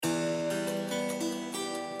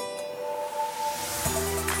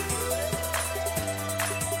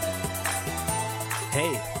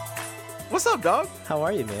Hey, What's up, dog? how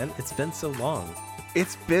are you, man? It's been so long.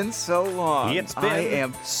 It's been so long. It's been I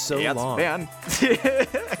am so it's long. been.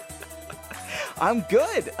 I'm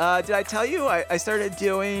good. Did I tell you I started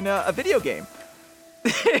doing a video game?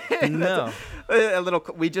 No. A little.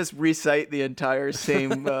 We just recite the entire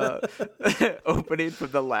same opening from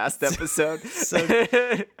the last episode. So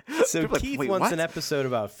People are like, Keith "Wait, wants what?" an episode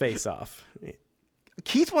about Face Off.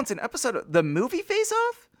 Keith wants an episode of the movie Face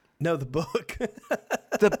Off. No, the book.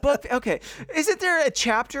 The book. Okay, isn't there a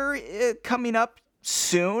chapter coming up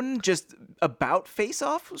soon, just about Face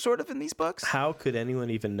Off, sort of in these books? How could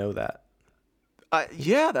anyone even know that?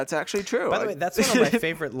 Yeah, that's actually true. By the way, that's one of my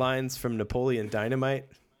favorite lines from Napoleon Dynamite.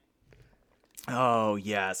 Oh,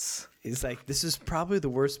 yes. He's like, this is probably the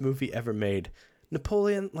worst movie ever made.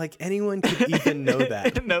 Napoleon, like anyone could even know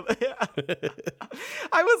that. No, yeah.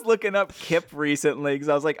 I was looking up Kip recently because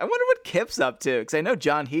I was like, I wonder what Kip's up to. Because I know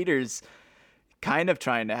John Heater's kind of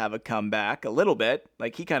trying to have a comeback a little bit.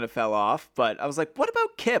 Like, he kind of fell off. But I was like, what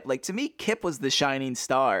about Kip? Like, to me, Kip was the shining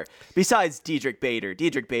star. Besides Diedrich Bader.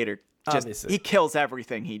 Diedrich Bader, Obviously. he kills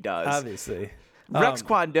everything he does. Obviously. Rex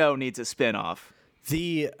Kwon Do needs a spinoff.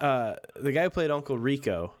 The guy who played Uncle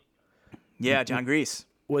Rico Yeah, John Grease.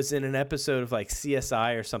 was in an episode of like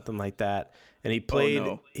CSI or something like that, and he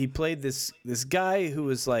played this guy who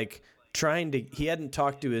was like he hadn't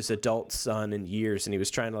talked to his adult son in years, and he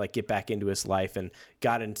was trying to like get back into his life and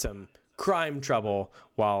got in some crime trouble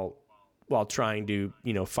while trying to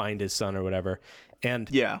find his son or whatever. And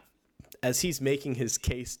Yeah. as he's making his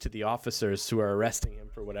case to the officers who are arresting him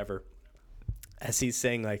for whatever, as he's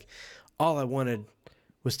saying like, all I wanted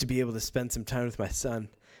was to be able to spend some time with my son.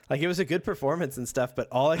 Like, it was a good performance and stuff, but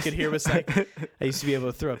all I could hear was like, I used to be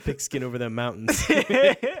able to throw a pigskin over the mountains.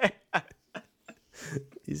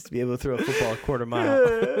 Used to be able to throw a football a quarter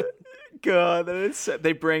mile. God,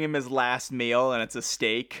 they bring him his last meal, and it's a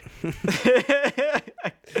steak. He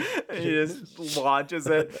just launches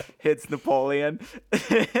it, hits Napoleon.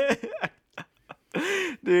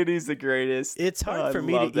 Dude, he's the greatest. It's hard I for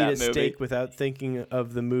me love to eat that a movie. steak without thinking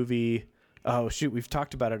of the movie. Oh, shoot, we've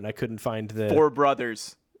talked about it, and I couldn't find the... Four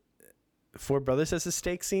Brothers. Four Brothers has a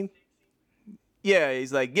steak scene? Yeah,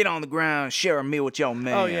 he's like, get on the ground, share a meal with your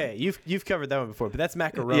man. Oh, yeah, you've covered that one before, but that's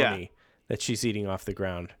macaroni that she's eating off the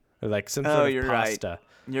ground. Or like some sort of you're pasta.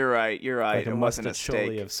 right. You're right. Like a It wasn't a mustacholi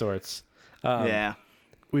steak. of sorts. Yeah.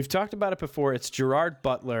 We've talked about it before. It's Gerard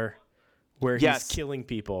Butler, where Yes. he's killing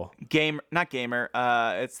people. Not Gamer.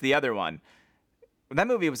 It's the other one. That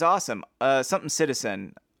movie was awesome. Something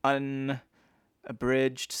Citizen.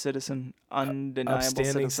 Unabridged Citizen. Undeniable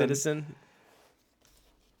Upstanding citizen,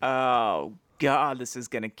 Oh, God, this is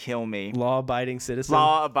going to kill me. law-abiding citizen.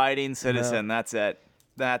 Law-abiding citizen. That's it.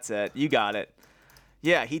 You got it.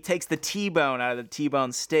 Yeah, he takes the T-bone out of the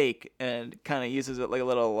T-bone steak and kind of uses it like a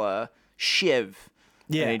little shiv.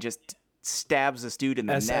 Yeah. And he just stabs this dude in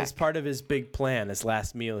the neck. As part of his big plan, his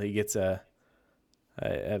last meal, he gets a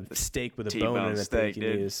steak with a bone T-bone in it that steak, he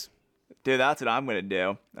can dude. use. Dude, that's what I'm going to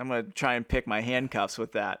do. I'm going to try and pick my handcuffs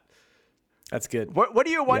with that. That's good. What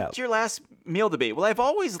do you want your last meal to be? Well, I've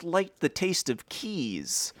always liked the taste of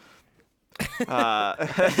keys.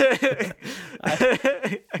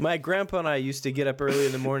 My grandpa and I used to get up early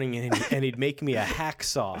in the morning and he'd make me a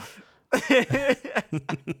hacksaw.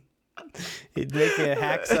 He'd make me a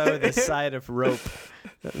hacksaw with a side of rope.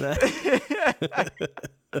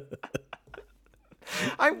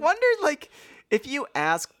 I wonder, like, if you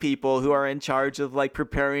ask people who are in charge of, like,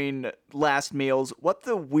 preparing last meals, what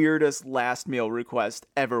the weirdest last meal request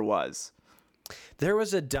ever was. There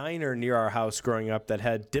was a diner near our house growing up that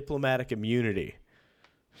had diplomatic immunity.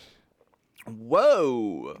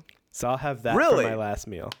 Whoa. So I'll have that Really? for my last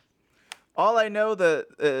meal. All I know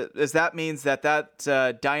is that means that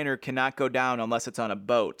diner cannot go down unless it's on a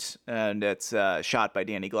boat and it's shot by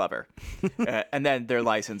Danny Glover. And then their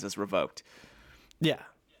license is revoked. Yeah.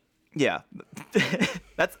 Yeah.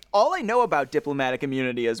 That's all I know about diplomatic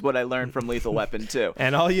immunity is what I learned from Lethal Weapon 2.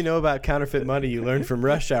 And all you know about counterfeit money you learned from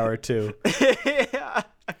Rush Hour 2. Yeah.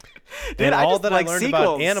 Dude, And I all just that like I learned sequels.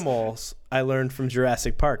 about animals, I learned from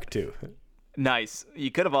Jurassic Park 2. Nice.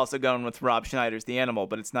 You could have also gone with Rob Schneider's The Animal,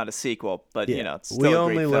 but it's not a sequel. But, Yeah. you know, it's still we a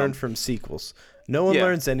only great learn film. from sequels. No one Yeah.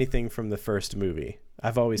 learns anything from the first movie.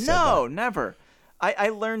 I've always said No, that. never. I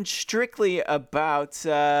learned strictly about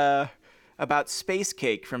Space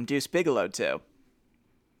Cake from Deuce Bigelow too.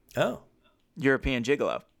 Oh. European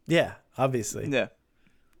Gigolo. Yeah, obviously. Yeah.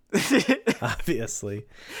 Obviously.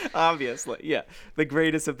 Obviously, yeah. The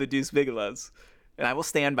greatest of the Deuce Bigelows. And I will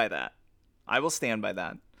stand by that.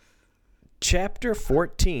 Chapter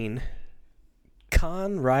 14.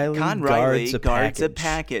 Con Riley guards a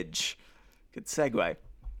package. Good segue.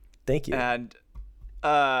 Thank you. And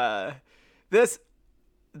this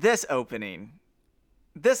opening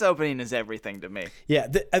is everything to me. Yeah,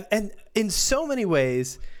 and in so many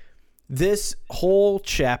ways, this whole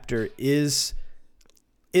chapter is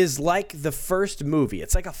like the first movie.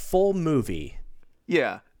 It's like a full movie.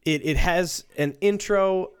 Yeah. It has an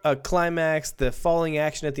intro, a climax, the falling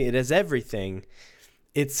action at the end. It has everything.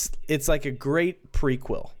 It's like a great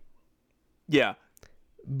prequel. Yeah.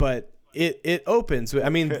 But it opens. I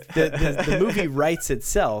mean, the movie writes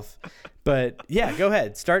itself. But yeah, go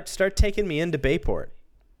ahead. Start taking me into Bayport.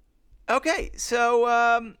 Okay,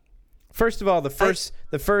 so first of all, the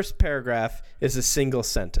first paragraph is a single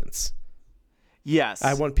sentence. Yes.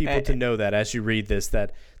 I want people to know that as you read this,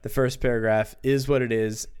 that the first paragraph is what it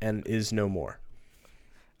is and is no more.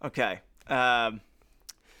 Okay.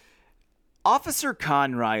 Officer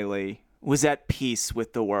Con Riley was at peace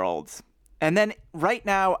with the world. And then right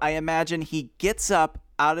now, I imagine he gets up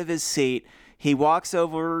out of his seat. He walks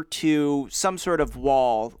over to some sort of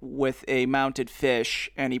wall with a mounted fish,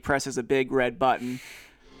 and he presses a big red button.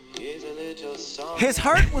 His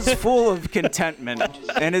heart was full of contentment,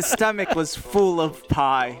 and his stomach was full of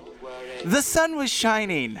pie. The sun was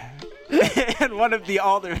shining, and one of the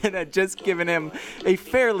aldermen had just given him a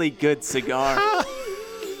fairly good cigar.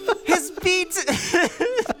 His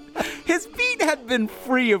beat had been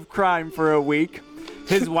free of crime for a week.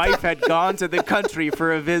 His wife had gone to the country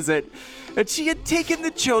for a visit, and she had taken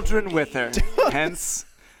the children with her. Hence,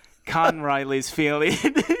 Con Riley's feeling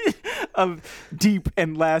of deep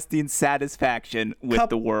and lasting satisfaction with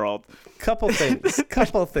the world. Couple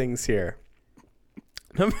things here.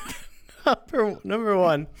 Number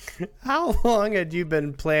one, how long had you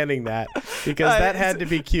been planning that? Because that had to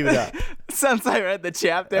be queued up. Since I read the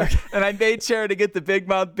chapter, and I made sure to get the Big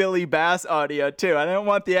Mouth Billy Bass audio too. I didn't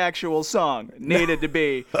want the actual song. It needed to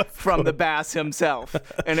be from the bass himself,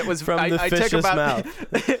 and it was from the fish's mouth.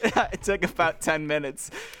 It took about 10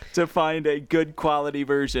 minutes to find a good quality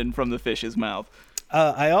version from the fish's mouth.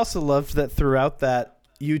 I also loved that throughout that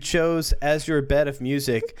you chose as your bed of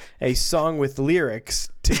music a song with lyrics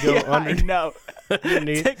to go underneath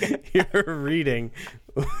your reading,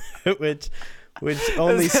 which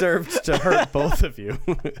only served to hurt both of you.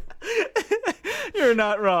 You're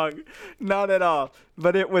not wrong. Not at all.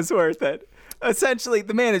 But it was worth it. Essentially,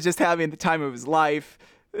 the man is just having the time of his life.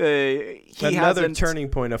 Another turning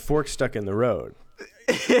point, a fork stuck in the road.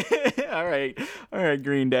 All right,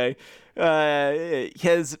 Green Day.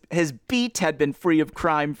 His beat had been free of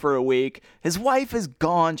crime for a week. His wife is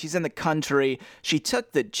gone. She's in the country. She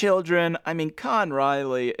took the children. I mean, Con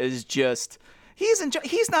Riley is just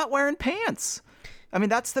he's not wearing pants. I mean,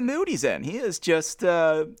 that's the mood he's in. He is just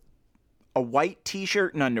a white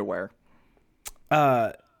t-shirt and underwear.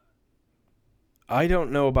 I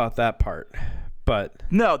don't know about that part, but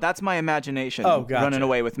no, that's my imagination running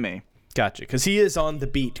away with me. Gotcha, because he is on the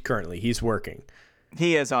beat currently. He's working.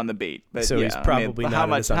 He is on the beat, but so he's probably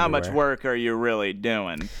not. How much work are you really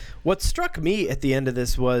doing? What struck me at the end of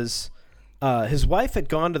this was his wife had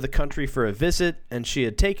gone to the country for a visit, and she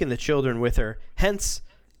had taken the children with her. Hence,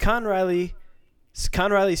 Con Riley's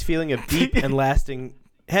feeling of deep and lasting.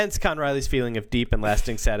 Hence, Con Riley's feeling of deep and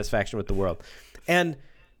lasting satisfaction with the world. And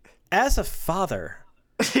as a father,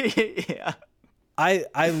 yeah,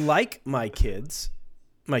 I like my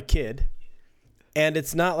kid, and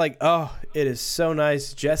it's not like, oh, it is so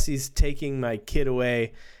nice. Jesse's taking my kid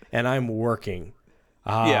away, and I'm working.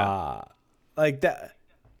 Like that.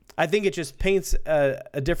 I think it just paints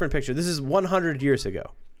a different picture. This is 100 years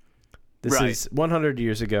ago. This is 100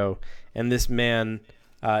 years ago, and this man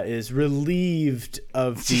is relieved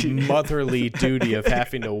of the motherly duty of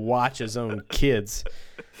having to watch his own kids.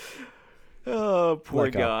 Oh, poor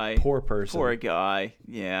guy. Poor person. Poor guy.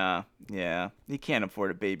 Yeah. He can't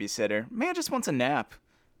afford a babysitter. Man just wants a nap.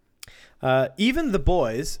 Even the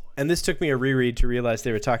boys, and this took me a reread to realize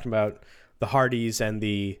they were talking about the Hardys and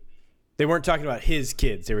they weren't talking about his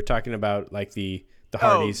kids. They were talking about like the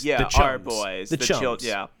Hardys, the chums. Our boys. The chums.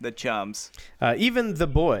 The chums. Even the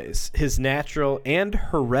boys, his natural and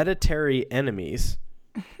hereditary enemies,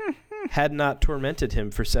 had not tormented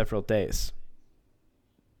him for several days.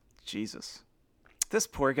 Jesus. This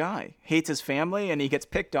poor guy hates his family and he gets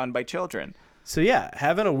picked on by children. So yeah,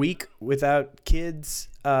 having a week without kids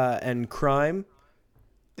and crime,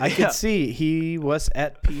 I could see he was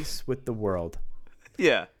at peace with the world.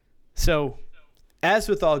 Yeah. So, as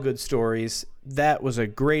with all good stories, that was a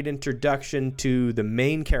great introduction to the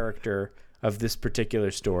main character of this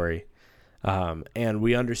particular story. And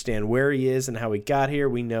we understand where he is and how he got here.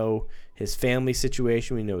 We know his family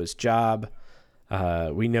situation. We know his job.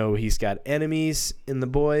 We know he's got enemies in the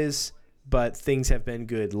boys, but things have been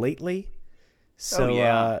good lately. So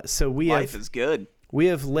Life is good. We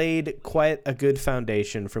have laid quite a good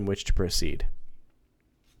foundation from which to proceed.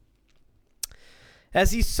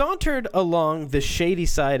 As he sauntered along the shady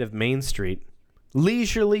side of Main Street,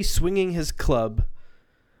 leisurely swinging his club,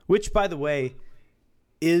 which, by the way,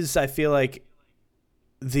 is, I feel like,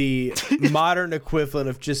 the modern equivalent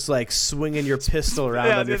of just like swinging your pistol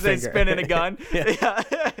around on your finger. Spinning a gun. Yeah.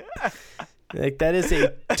 Like, that is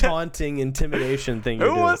a taunting intimidation thing.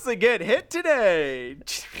 Who wants to get hit today?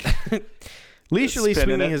 Leisurely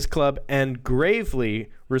swinging his club and gravely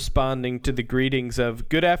responding to the greetings of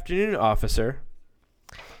 "Good afternoon, officer."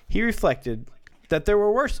 He reflected that there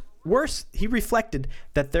were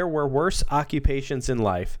worse occupations in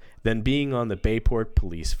life than being on the Bayport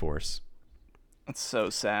police force. That's so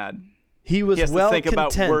sad. He was he has well to think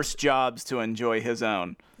content. about worse jobs to enjoy his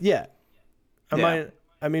own. Yeah. Yeah.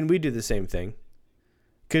 I mean, we do the same thing.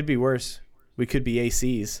 Could be worse. We could be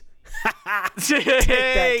ACs.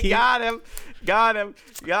 Hey, got him.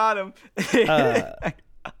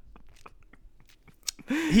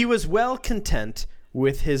 He was well content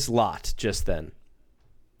with his lot just then.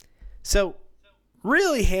 So,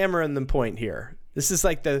 really hammering the point here. This is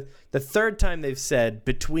like the third time they've said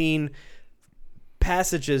between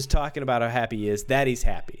passages talking about how happy he is that he's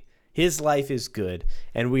happy. His life is good,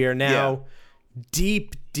 and we are now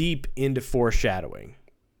deep into foreshadowing.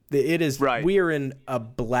 It is right. We are in a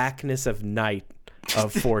blackness of night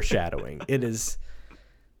of foreshadowing. It is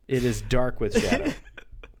dark with shadow.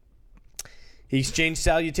 He exchanged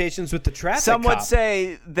salutations with the traffic Some cop. would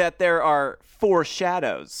say that there are 4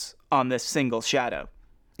 shadows on this single shadow.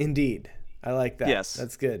 Indeed. I like that. Yes.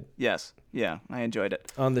 That's good. Yes. Yeah, I enjoyed it.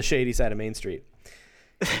 On the shady side of Main Street.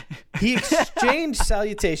 He exchanged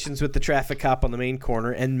salutations with the traffic cop on the main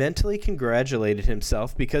corner and mentally congratulated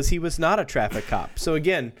himself because he was not a traffic cop. So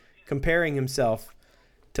again, comparing himself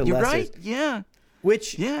to You're lesser. right. Yeah.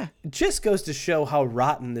 Which just goes to show how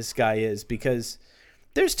rotten this guy is, because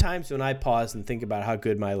there's times when I pause and think about how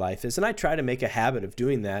good my life is, and I try to make a habit of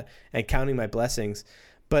doing that and counting my blessings,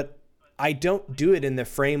 but I don't do it in the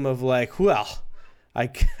frame of like, well, I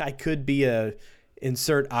could be a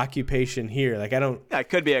insert occupation here. Like, I don't. I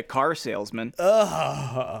could be a car salesman.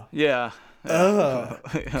 Yeah.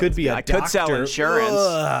 Could be a I doctor. could sell insurance.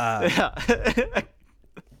 Yeah.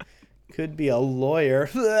 Could be a lawyer.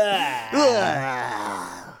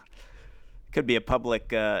 Could be a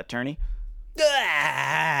public attorney.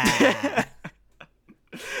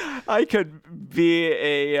 I could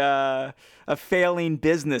be a failing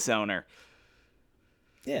business owner.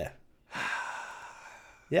 Yeah.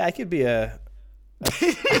 Yeah, I could be a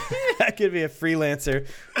freelancer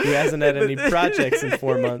who hasn't had any projects in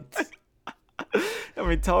 4 months. I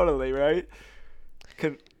mean, totally, right?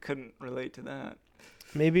 Couldn't relate to that.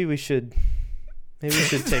 Maybe we should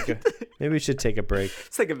take a break.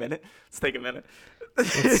 Let's take a minute.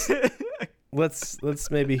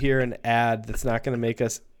 Let's maybe hear an ad that's not going to make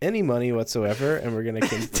us any money whatsoever, and we're going to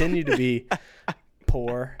continue to be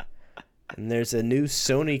poor. And there's a new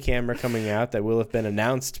Sony camera coming out that will have been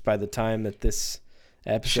announced by the time that this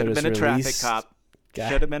episode is released. Should have been a traffic cop.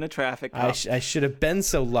 Should have been a traffic cop. I should have been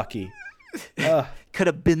so lucky. Could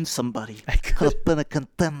have been somebody. Could have been a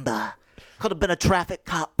contender. Could have been a traffic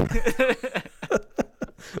cop.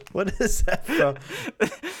 What is that from?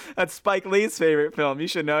 That's Spike Lee's favorite film. You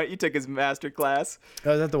should know it. You took his master class.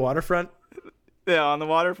 Oh, is that The Waterfront? Yeah, on the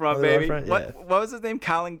waterfront, On the baby. Waterfront, yeah. What was his name?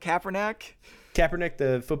 Colin Kaepernick? Kaepernick,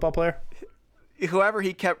 the football player? Whoever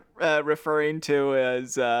he kept referring to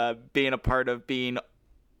as being a part of being...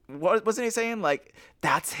 What wasn't he saying? Like,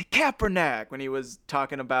 that's Kaepernick when he was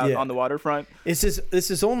talking about on the waterfront. This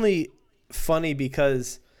is only funny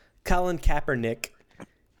because Colin Kaepernick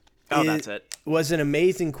was an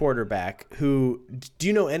amazing quarterback who... Do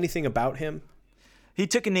you know anything about him? He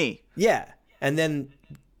took a knee. Yeah. And then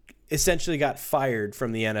essentially got fired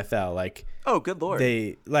from the NFL. Like, oh, good Lord.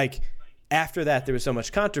 After that, there was so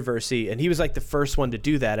much controversy, and he was like the first one to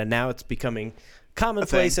do that, and now it's becoming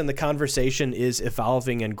commonplace, and the conversation is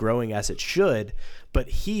evolving and growing as it should. But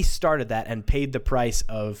he started that and paid the price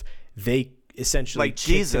of they essentially like kicked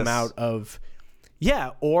Jesus. him out of,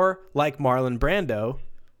 or like Marlon Brando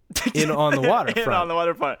on the waterfront. On the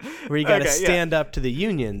waterfront. Where you got to stand up to the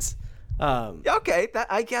unions. Okay,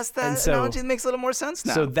 I guess that analogy makes a little more sense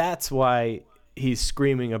now. So that's why he's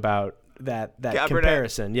screaming about that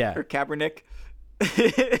comparison. Yeah. Or Kaepernick.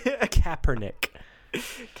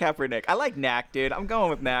 Kaepernick. I like Knack, dude. I'm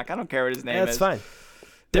going with Knack. I don't care what his name is. That's fine.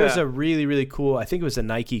 There's a really, really cool, I think it was a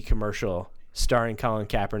Nike commercial starring Colin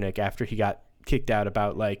Kaepernick after he got kicked out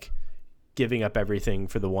about like giving up everything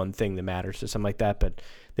for the one thing that matters or something like that. But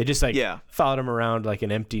they just like followed him around like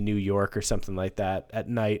an empty New York or something like that at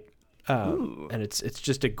night. And it's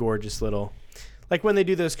just a gorgeous little, like when they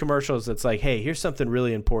do those commercials, it's like, hey, here's something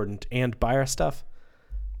really important and buy our stuff.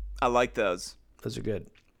 I like those. Those are good.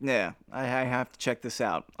 Yeah, I have to check this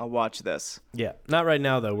out. I'll watch this. Yeah, not right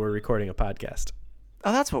now though. We're recording a podcast.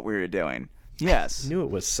 Oh, that's what we were doing. Yes. I knew it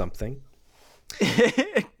was something.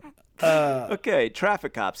 Okay,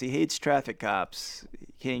 traffic cops. He hates traffic cops.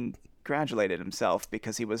 He congratulated himself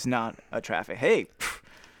because he was not a traffic. Hey,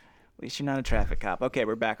 at least you're not a traffic cop. Okay,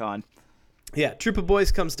 we're back on. Yeah, troop of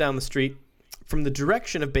boys comes down the street from the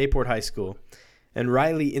direction of Bayport High School, and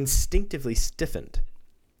Riley instinctively stiffened.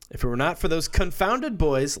 If it were not for those confounded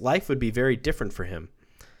boys, life would be very different for him.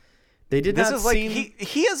 They did not seem... Like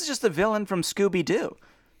he is just a villain from Scooby-Doo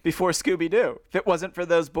before Scooby-Doo. If it wasn't for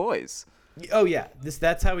those boys. Oh, yeah.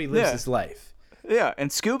 That's how he lives his life. Yeah, and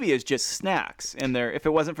Scooby is just snacks in there. If it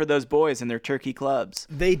wasn't for those boys and their turkey clubs.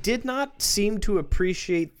 They did not seem to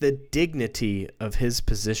appreciate the dignity of his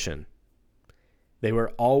position. They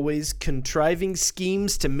were always contriving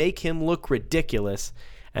schemes to make him look ridiculous,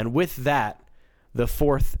 and with that, the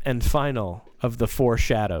fourth and final of the four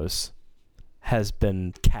shadows has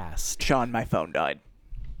been cast. Sean, my phone died.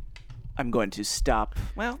 I'm going to stop.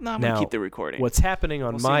 Well, no, I'm going to keep the recording. What's happening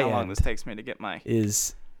on my end? How long this takes me to get my phone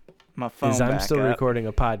is I'm back still up. recording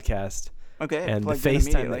a podcast. Okay, and the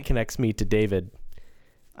FaceTime that connects me to David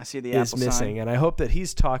I see the is Apple missing, sign. And I hope that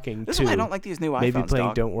he's talking This to. is why I don't like these new iPhones. Maybe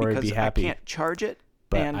playing "Don't Worry, Be Happy." I can't charge it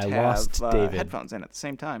but and I have lost David. headphones in at the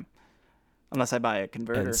same time, unless I buy a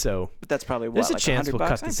converter. And so, but that's probably what. There's a like chance we'll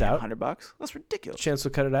cut this out. $100. That's ridiculous. Chance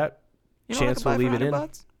we'll cut it out. You know Chance we'll leave it in.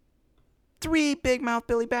 Bucks? 3 big mouth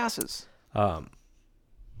Billy Basses. I'm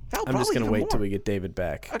just gonna wait till we get David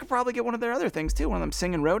back. I could probably get one of their other things too. One of them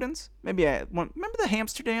singing rodents. Maybe remember the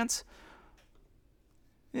hamster dance?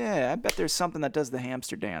 Yeah, I bet there's something that does the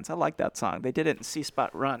hamster dance. I like that song. They did it in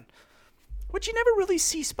C-Spot Run, which you never really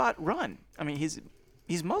see Spot run. I mean,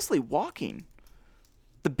 he's mostly walking.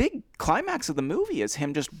 The big climax of the movie is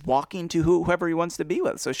him just walking to whoever he wants to be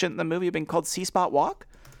with. So shouldn't the movie have been called C-Spot Walk?